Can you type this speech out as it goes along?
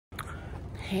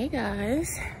Hey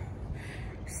guys,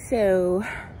 so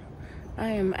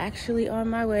I am actually on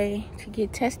my way to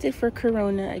get tested for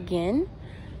corona again.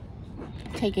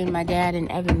 Taking my dad and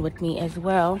Evan with me as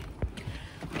well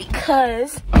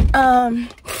because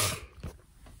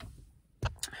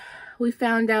we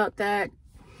found out that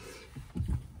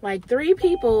like 3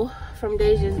 people from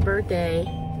Deja's birthday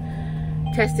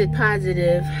tested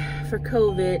positive for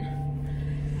COVID.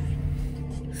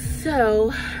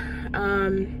 So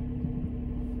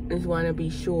just want to be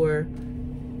sure if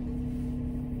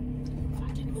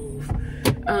I can move.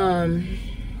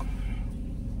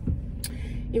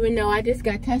 Even though I just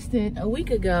got tested a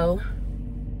week ago,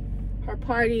 her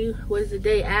party was the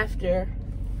day after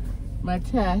my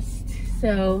test.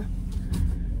 So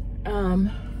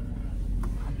I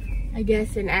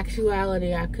guess in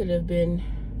actuality I could have been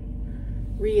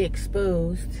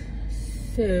re-exposed.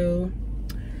 So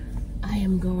I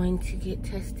am going to get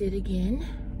tested again.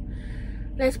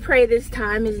 Let's pray this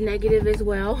time is negative as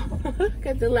well,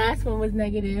 because the last one was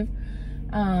negative.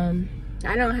 I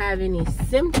don't have any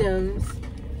symptoms.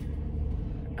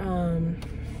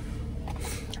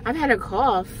 I've had a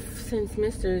cough since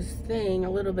Mr's thing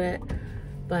a little bit,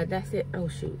 but that's it. Oh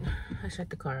shoot, I shut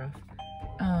the car off.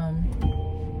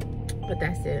 But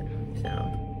that's it. So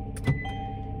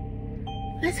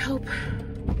let's hope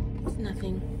it's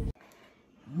nothing.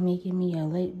 Making me a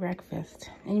late breakfast.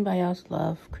 Anybody else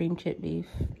love cream chip beef?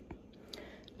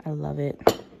 I love it.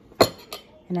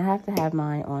 And I have to have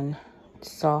mine on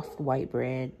soft white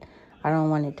bread. I don't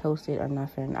want it toasted or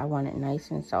nothing. I want it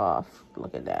nice and soft.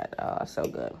 Look at that. Oh, so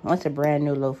good. It's a brand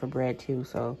new loaf of bread too,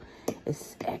 so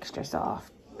it's extra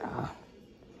soft.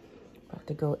 About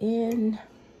to go in.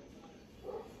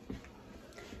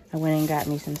 I went and got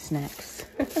me some snacks.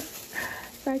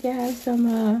 So I can have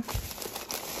some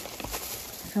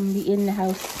in the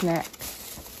house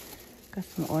snacks. Got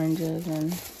some oranges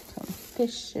and some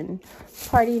fish and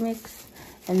party mix,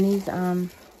 and these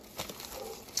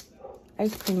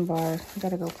ice cream bars. I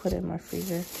gotta go put it in my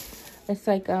freezer. It's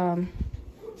like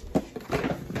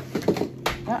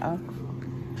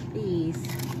these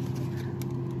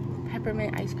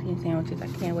peppermint ice cream sandwiches. I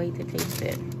can't wait to taste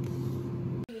it.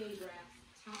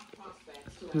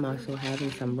 I'm also having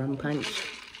some rum punch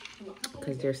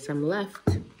because there's some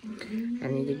left. I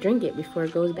need to drink it before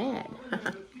it goes bad.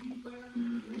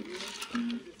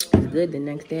 It's good the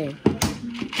next day.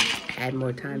 Add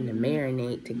more time to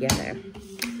marinate together.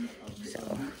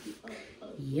 So,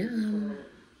 yum.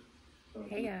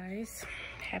 Hey guys,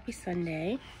 happy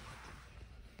Sunday.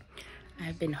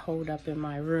 I've been holed up in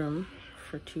my room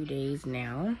for 2 days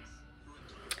now.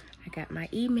 I got my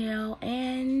email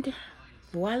and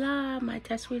voila, my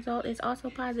test result is also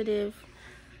positive.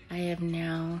 I have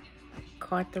now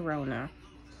caught the Rona.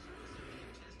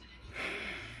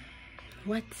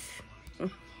 What?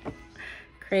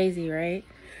 Crazy, right?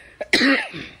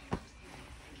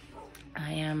 I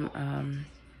am,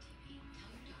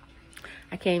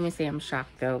 I can't even say I'm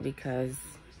shocked though, because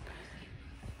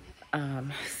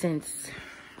since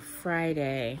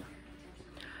Friday,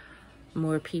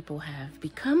 more people have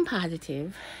become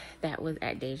positive that was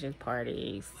at Deja's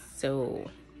party.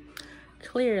 So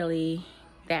clearly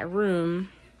that room,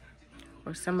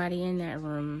 or somebody in that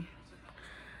room,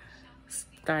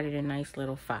 started a nice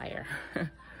little fire.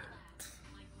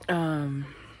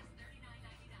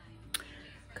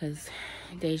 Because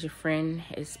Deja's friend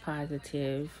is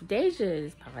positive. Deja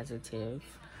is positive,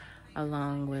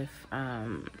 along with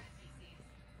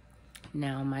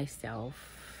now myself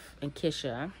and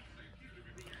Kisha.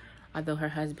 Although her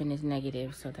husband is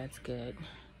negative, so that's good.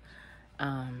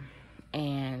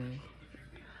 And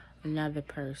another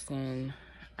person,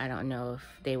 I don't know if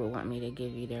they would want me to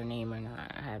give you their name or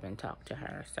not. I haven't talked to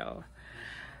her, so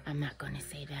I'm not going to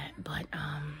say that. But,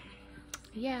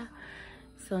 yeah.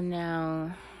 So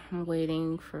now I'm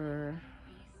waiting for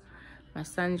my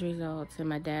son's results and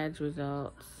my dad's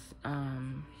results.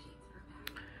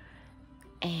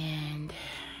 And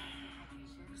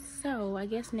so I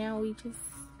guess now we just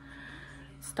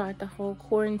start the whole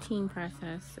quarantine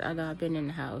process. Although I've been in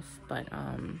the house, but,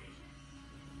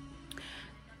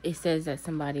 it says that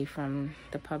somebody from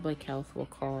the public health will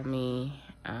call me,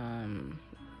 and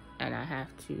I have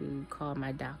to call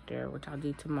my doctor, which I'll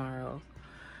do tomorrow.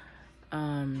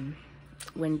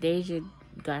 When Deja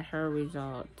got her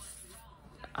results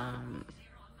on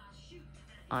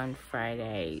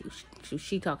Friday,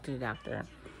 she talked to the doctor.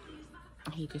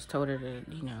 He just told her to,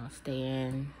 you know, stay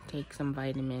in, take some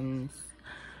vitamins,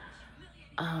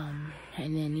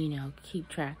 and then, you know, keep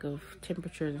track of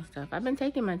temperatures and stuff. I've been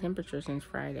taking my temperature since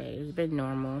Friday. It's been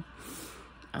normal.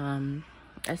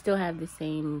 I still have the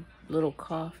same little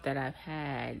cough that I've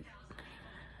had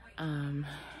And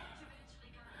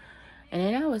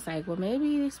then I was like, well,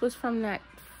 maybe this was from that,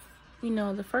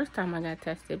 the first time I got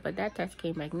tested, but that test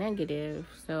came back negative.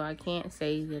 So I can't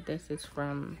say that this is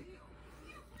from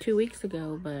 2 weeks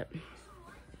ago, but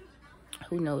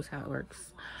who knows how it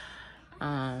works.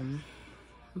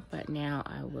 But now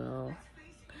I will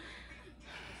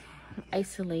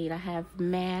isolate. I have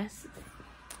masks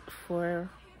for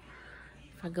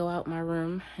if I go out my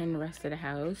room and the rest of the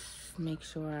house. Make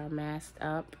sure I'm masked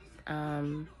up.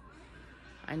 I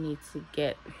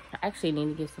actually need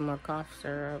to get some more cough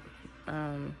syrup.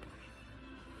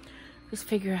 Just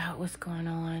figure out what's going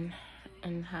on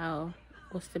and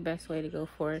what's the best way to go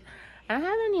for it. I don't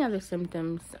have any other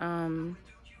symptoms. I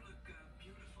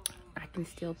can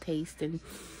still taste and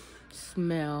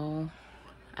smell.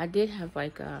 I did have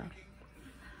like a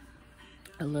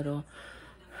little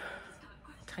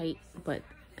tight, but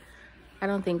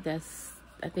I think that's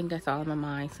all in my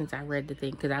mind since I read the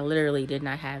thing, because I literally did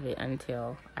not have it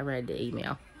until I read the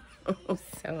email.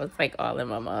 So it's like all in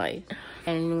my mind.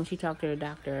 And when she talked to the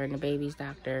doctor and the baby's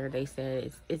doctor, they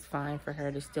said it's fine for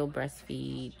her to still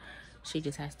breastfeed. She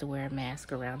just has to wear a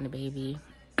mask around the baby,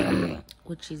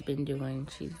 which she's been doing.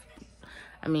 She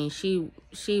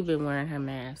been wearing her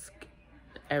mask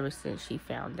ever since she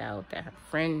found out that her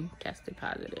friend tested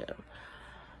positive.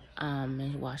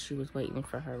 And while she was waiting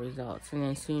for her results, and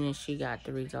then as soon as she got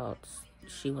the results,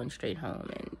 she went straight home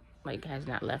and like has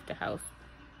not left the house.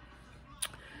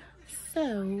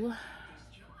 So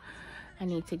I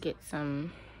need to get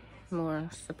some more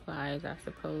supplies, I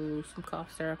suppose, some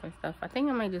cough syrup and stuff. I think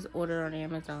I might just order on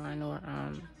Amazon or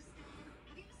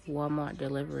Walmart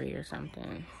delivery or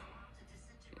something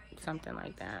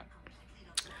like that.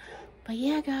 But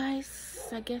yeah, guys,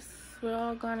 I guess we're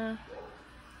all gonna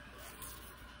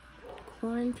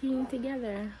quarantine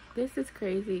together. This is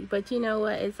crazy, but you know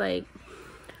what? It's like,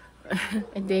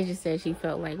 and Deja said she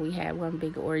felt like we had one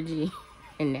big orgy,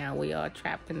 and now we all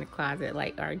trapped in the closet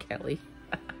like R. Kelly.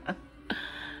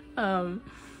 I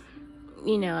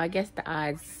guess the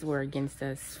odds were against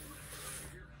us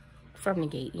from the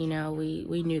gate.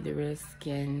 We knew the risk,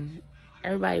 and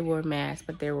everybody wore masks,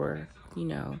 but there were,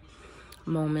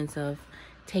 moments of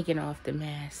taking off the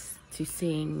mask to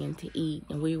sing and to eat,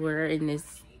 and we were in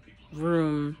this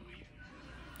room,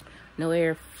 no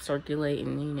air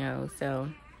circulating, so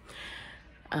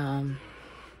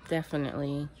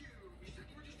definitely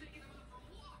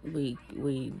we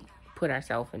put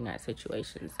ourselves in that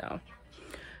situation. So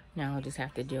now I'll just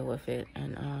have to deal with it,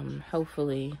 and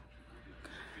hopefully,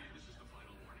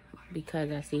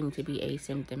 because I seem to be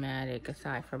asymptomatic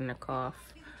aside from the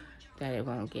cough, that it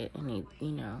won't get any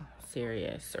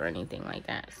serious or anything like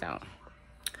that. So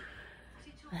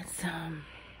let's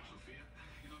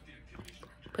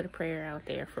put a prayer out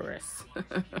there for us.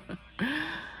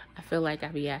 I feel like I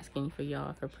be asking for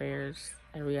y'all for prayers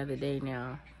every other day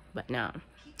now, but no,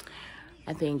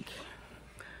 I think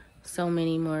so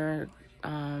many more,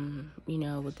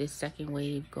 with this second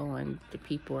wave going, the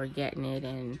people are getting it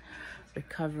and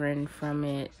recovering from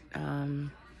it,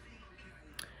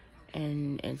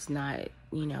 and it's not,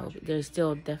 there's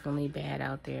still definitely bad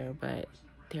out there, but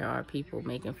there are people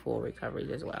making full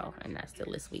recoveries as well, and that's the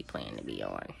list we plan to be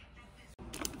on.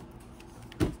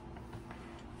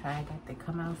 I got to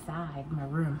come outside my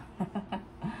room.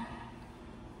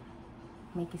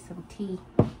 Making some tea.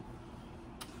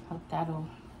 Hope that'll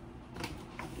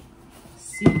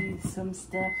soothe some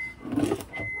stuff.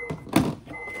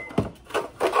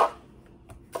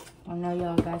 I know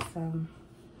y'all got some.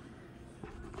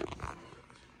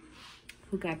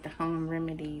 Who got the home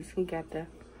remedies? Who got the...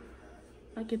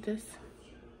 Look at this.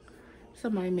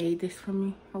 Somebody made this for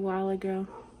me a while ago.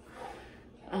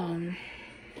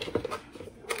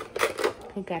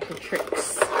 Who got the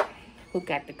tricks? Who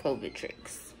got the COVID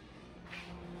tricks?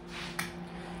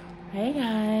 Hey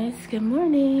guys, good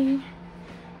morning.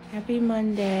 Happy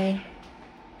Monday.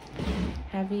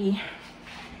 Happy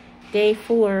day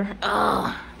 4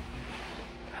 of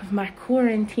my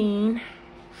quarantine.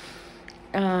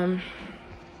 I'm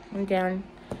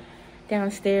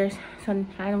downstairs, so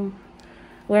I don't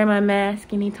wear my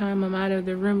mask anytime I'm out of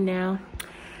the room now.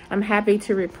 I'm happy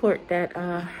to report that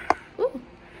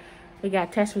we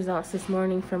got test results this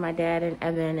morning for my dad and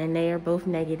Evan, and they are both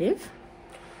negative.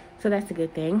 So that's a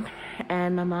good thing.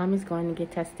 And my mom is going to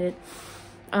get tested.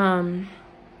 But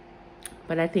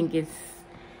I think it's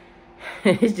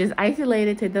just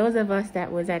isolated to those of us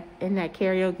that was in that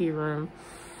karaoke room.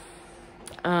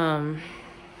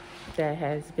 That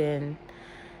has been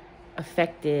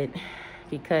affected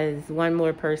because one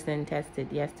more person tested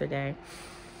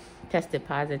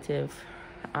positive,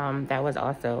 that was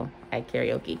also at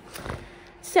karaoke.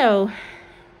 So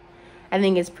I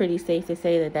think it's pretty safe to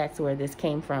say that that's where this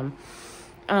came from.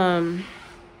 I'm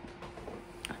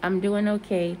doing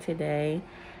okay today.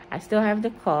 I still have the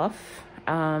cough.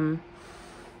 I'm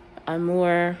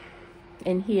more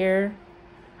in here,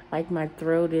 like my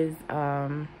throat is,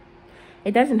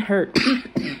 it doesn't hurt.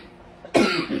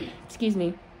 Excuse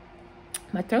me.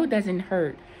 My throat doesn't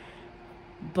hurt,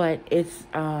 but it's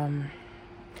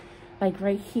like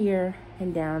right here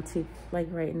and down to like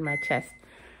right in my chest.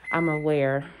 I'm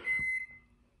aware.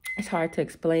 It's hard to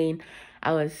explain.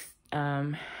 I was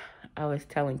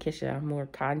telling Kisha I'm more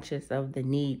conscious of the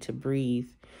need to breathe.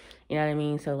 You know what I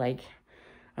mean? So like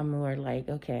I'm more like,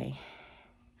 okay,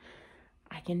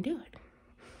 I can do it.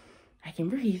 I can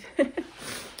breathe.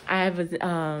 I was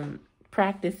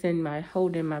practicing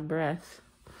holding my breath.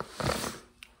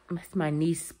 It's my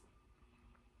niece,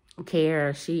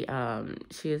 Kara. She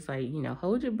was like, you know,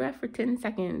 hold your breath for 10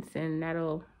 seconds and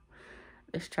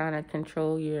it's trying to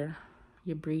control your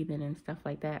breathing and stuff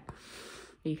like that.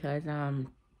 Because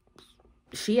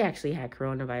she actually had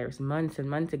coronavirus months and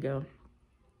months ago.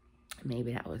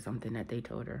 Maybe that was something that they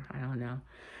told her. I don't know.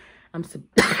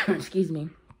 Excuse me.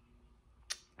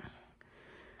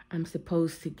 I'm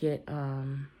supposed to get a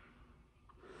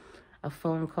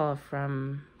phone call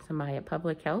from somebody at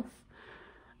Public Health.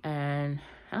 And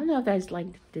I don't know if that's like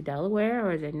the Delaware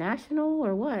or is it national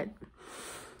or what.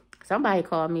 Somebody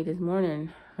called me this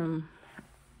morning from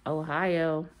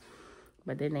Ohio,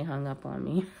 but then they hung up on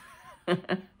me.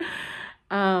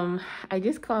 I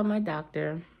just called my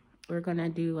doctor. We're going to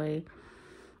do a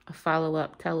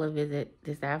follow-up televisit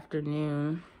this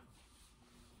afternoon.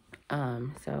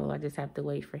 So I just have to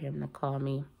wait for him to call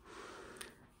me.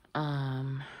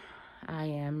 I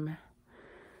am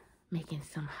making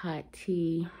some hot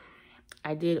tea.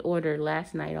 I did order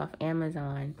last night off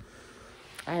Amazon.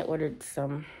 I ordered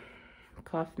some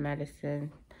cough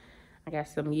medicine. I got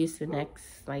some Mucinex,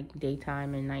 like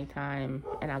daytime and nighttime,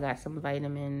 and I got some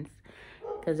vitamins,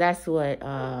 because that's what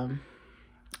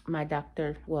my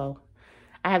doctor, well,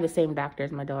 I have the same doctor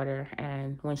as my daughter,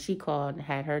 and when she called and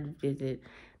had her visit,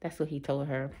 that's what he told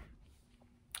her,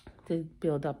 to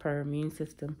build up her immune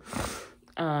system.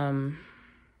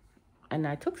 And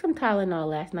I took some Tylenol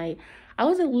last night. I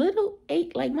was a little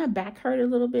like my back hurt a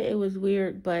little bit. It was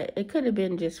weird, but it could have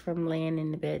been just from laying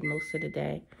in the bed most of the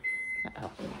day.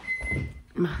 Uh-oh.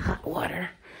 My hot water.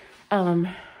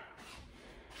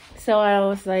 So I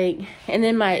was like, and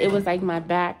then it was like my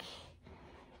back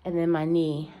and then my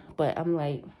knee. But I'm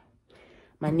like,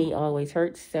 my knee always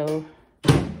hurts, so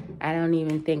I don't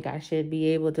even think I should be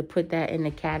able to put that in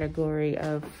the category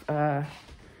of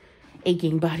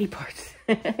aching body parts,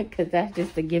 because that's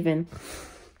just a given.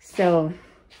 So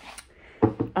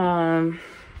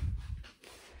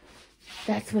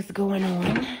that's what's going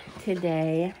on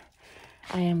today.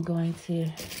 I am going to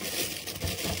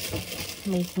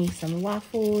make me some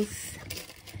waffles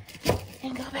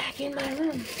and go back in my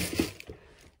room.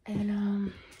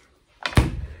 And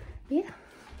yeah,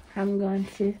 I'm going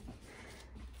to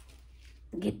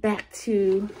get back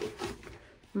to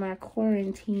my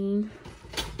quarantine.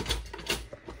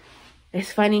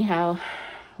 It's funny how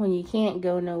when you can't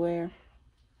go nowhere,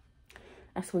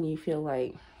 that's when you feel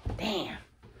like, damn,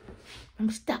 I'm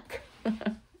stuck.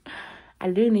 I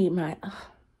do need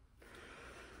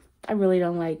I really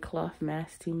don't like cloth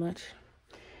masks too much.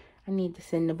 I need to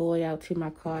send the boy out to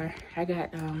my car. I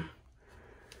got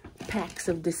packs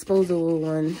of disposable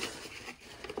ones.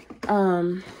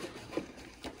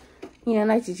 You know,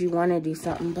 like that you want to do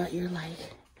something, but you're like,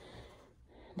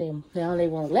 they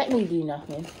won't let me do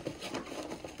nothing.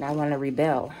 And I want to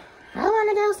rebel. I want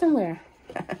to go somewhere.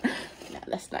 No,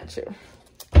 that's not true.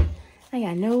 I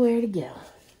got nowhere to go.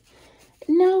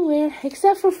 Nowhere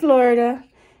except for Florida.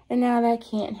 And now that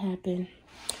can't happen.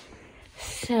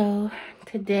 So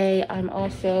today I'm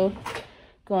also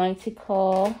going to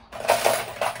call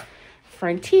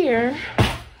Frontier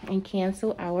and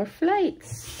cancel our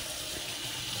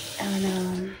flights.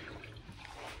 And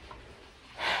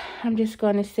I'm just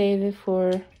going to save it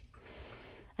for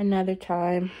another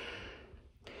time.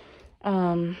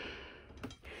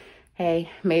 Hey,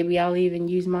 maybe I'll even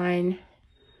use mine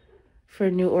for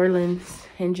New Orleans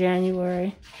in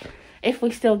January, if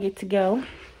we still get to go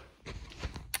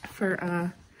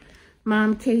for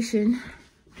momcation.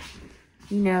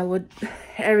 You know, with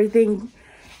everything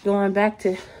going back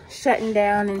to shutting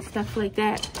down and stuff like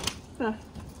that,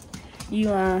 you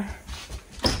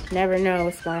never know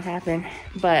what's gonna happen.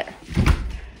 But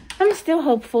I'm still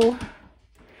hopeful,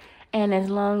 and as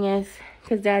long as,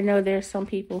 because I know there's some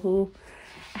people who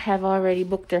have already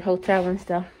booked their hotel and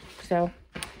stuff, so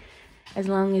as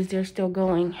long as they're still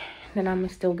going, then I'm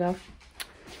gonna still go.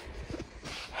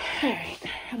 Alright,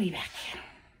 I'll be back.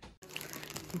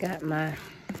 Got my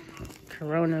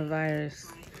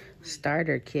coronavirus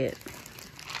starter kit.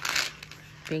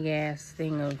 Big ass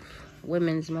thing of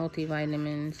women's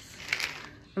multivitamins.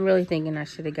 I'm really thinking I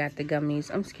should have got the gummies.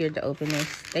 I'm scared to open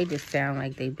this. They just sound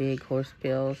like they big horse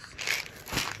pills.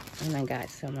 And I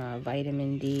got some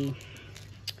vitamin D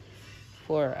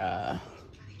for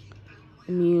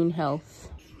immune health.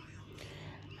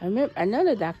 I remember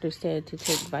another doctor said to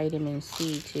take vitamin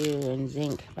C too and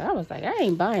zinc, but I was like, I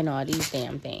ain't buying all these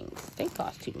damn things. They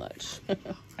cost too much.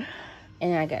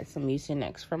 And I got some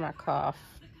Mucinex for my cough.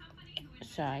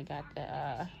 So I got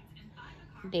the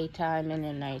daytime and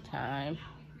the nighttime.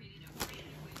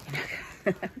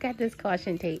 I got this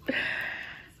caution tape.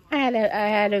 I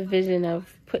had a vision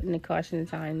of putting the caution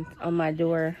signs on my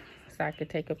door so I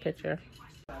could take a picture.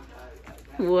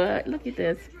 What? Look at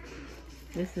this.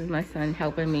 This is my son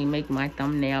helping me make my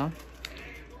thumbnail.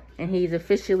 And he's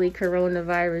officially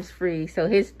coronavirus free. So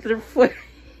his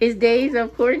days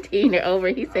of quarantine are over.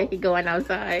 He said he's going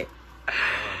outside.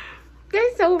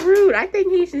 That's so rude. I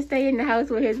think he should stay in the house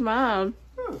with his mom.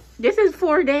 This is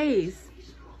 4 days.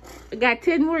 I got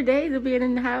 10 more days of being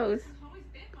in the house.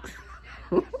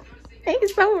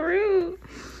 He's so rude.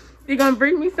 You gonna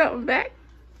bring me something back?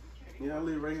 Yeah, I'll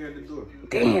leave right here at the door.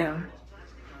 Damn.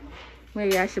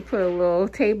 Maybe I should put a little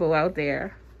table out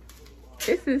there.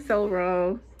 This is so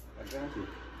wrong. I got you.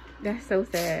 That's so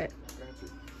sad. I got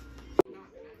you.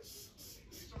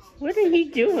 What are you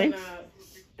doing?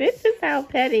 This is how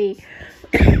petty.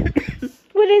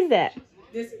 What is that?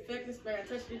 Disinfectant spray. I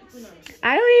touched it.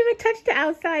 I don't even touch the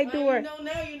outside door. You don't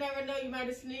know. You never know. You might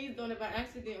have sneezed on it by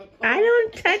accident. I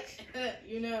don't touch.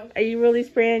 You know. Are you really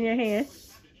spraying your hand?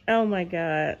 Oh my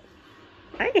God.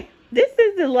 This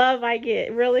is the love I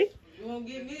get. Really? You won't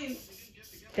get me.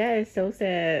 That is so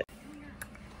sad.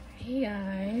 Hey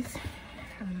guys.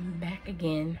 I'm back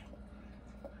again.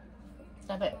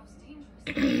 Stop it.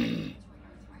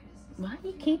 Why do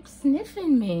you keep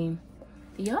sniffing me?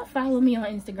 Do y'all follow me on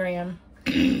Instagram?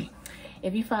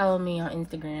 If you follow me on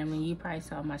Instagram, then you probably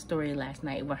saw my story last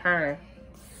night with her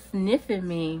sniffing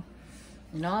me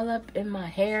and all up in my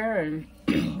hair, and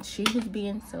she was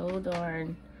being so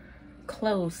darn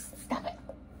close. Stop it.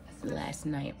 Last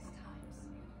night.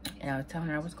 And I was telling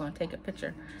her I was going to take a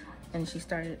picture, and she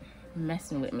started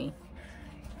messing with me.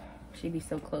 She'd be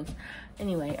so close.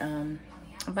 Anyway, I'm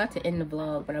about to end the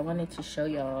vlog, but I wanted to show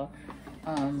y'all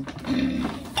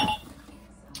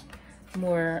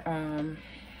more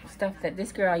stuff that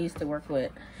this girl I used to work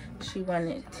with, she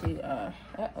wanted to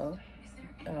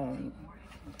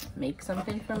make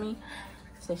something for me.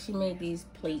 So she made these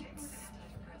plates.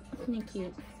 Isn't it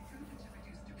cute?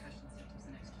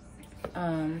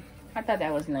 I thought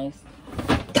that was nice.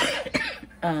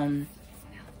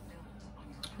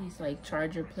 These like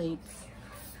charger plates,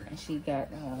 and she got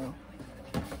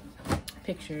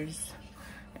pictures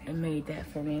and made that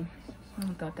for me. I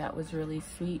thought that was really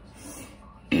sweet.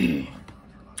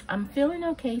 I'm feeling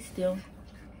okay still.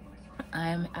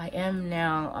 I am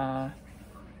now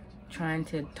trying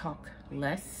to talk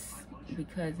less,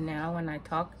 because now when I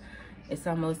talk, it's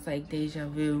almost like deja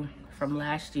vu from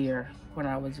last year when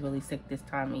I was really sick this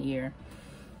time of year.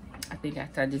 I think I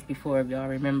said this before, if y'all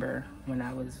remember, when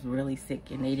I was really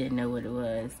sick and they didn't know what it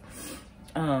was.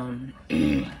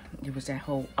 It was that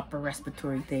whole upper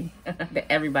respiratory thing that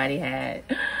everybody had.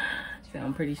 So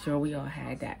I'm pretty sure we all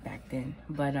had that back then.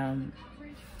 But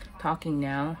talking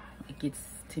now, it gets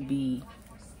to be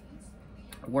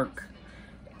work.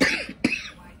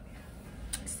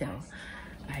 So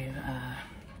I'm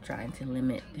trying to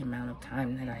limit the amount of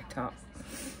time that I talk.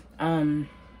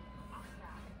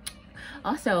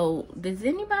 Also, does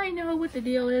anybody know what the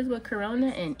deal is with Corona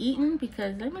and eating?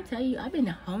 Because let me tell you, I've been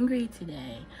hungry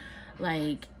today.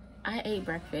 Like, I ate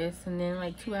breakfast, and then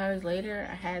like 2 hours later,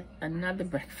 I had another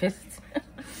breakfast.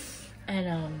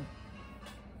 And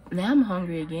now I'm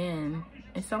hungry again.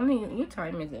 It's only, what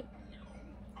time is it?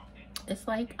 It's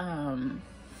like 2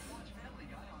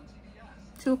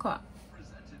 o'clock.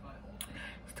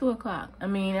 It's 2 o'clock. I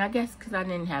mean, I guess because I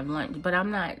didn't have lunch, but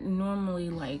I'm not normally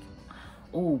like,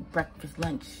 oh, breakfast,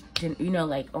 lunch, you know,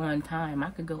 like on time.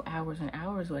 I could go hours and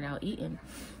hours without eating.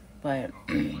 But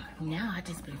now I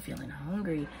just been feeling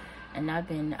hungry, and I've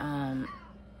been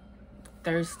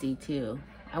thirsty too.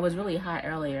 I was really hot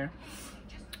earlier.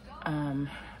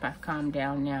 I've calmed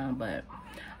down now, but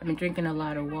I've been drinking a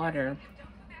lot of water,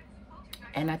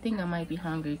 and I think I might be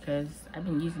hungry because I've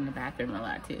been using the bathroom a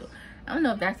lot too. I don't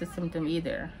know if that's a symptom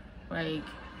either. Like,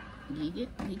 you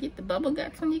get the bubble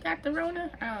guts when you got the Rona?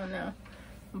 I don't know.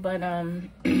 But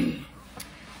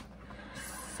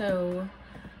so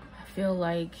I feel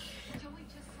like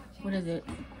what is it?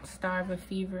 Starve a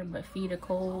fever, but feed a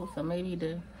cold. So maybe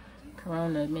the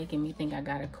corona making me think I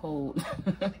got a cold.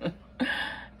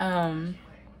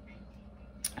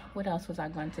 What else was I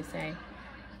going to say?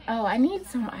 Oh, I need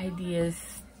some ideas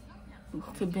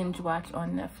to binge watch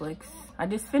on Netflix. I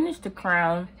just finished The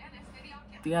Crown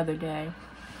the other day.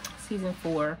 Season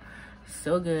 4.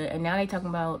 So good. And now they talking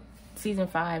about season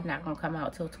 5 not gonna come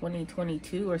out till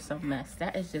 2022 or some mess.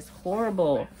 That is just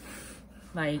horrible.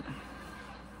 Like,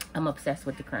 I'm obsessed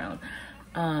with The Crown.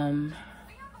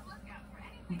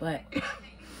 But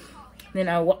then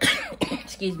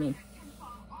excuse me.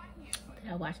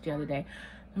 I watched the other day.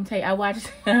 I'm telling you,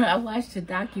 I watched a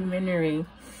documentary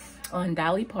on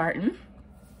Dolly Parton,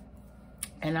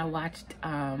 and I watched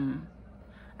I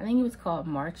think it was called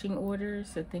Marching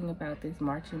Orders, a thing about this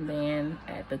marching band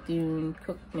at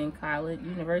Bethune-Cookman College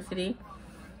University.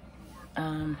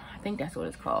 I think that's what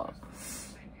it's called.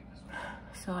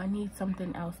 So I need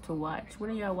something else to watch. What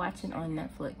are y'all watching on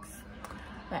Netflix?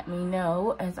 Let me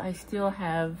know, as I still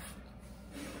have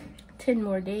 10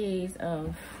 more days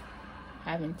of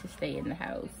having to stay in the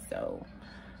house, so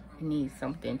I need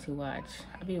something to watch.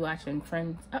 I'll be watching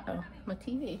Friends. Uh-oh, my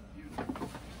TV.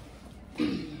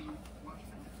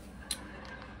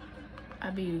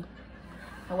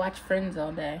 I watch Friends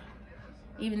all day,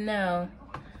 even though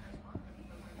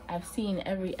I've seen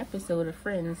every episode of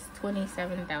Friends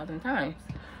 27,000 times.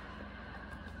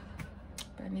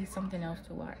 But I need something else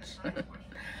to watch.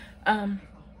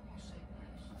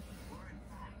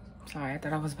 Sorry, I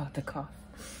thought I was about to cough.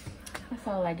 That's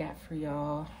all I got for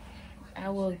y'all. I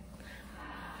will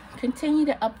continue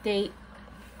to update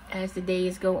as the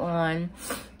days go on.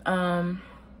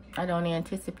 I don't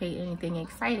anticipate anything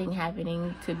exciting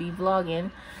happening to be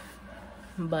vlogging,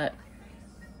 but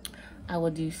I will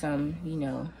do some, you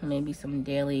know, maybe some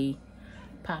daily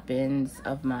pop-ins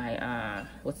of my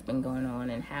what's been going on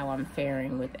and how I'm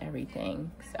faring with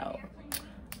everything. So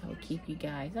I will keep you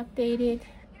guys updated.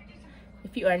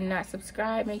 If you are not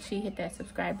subscribed, make sure you hit that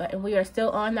subscribe button. We are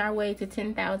still on our way to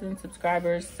 10,000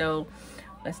 subscribers, so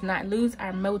let's not lose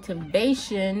our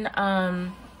motivation.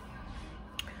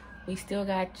 We still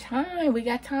got time. We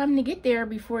got time to get there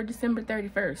before December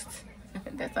 31st.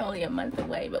 That's only a month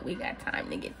away, but we got time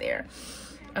to get there.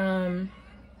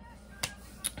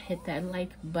 Hit that like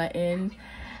button,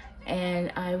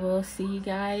 and I will see you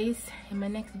guys in my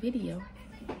next video.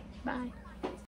 Bye.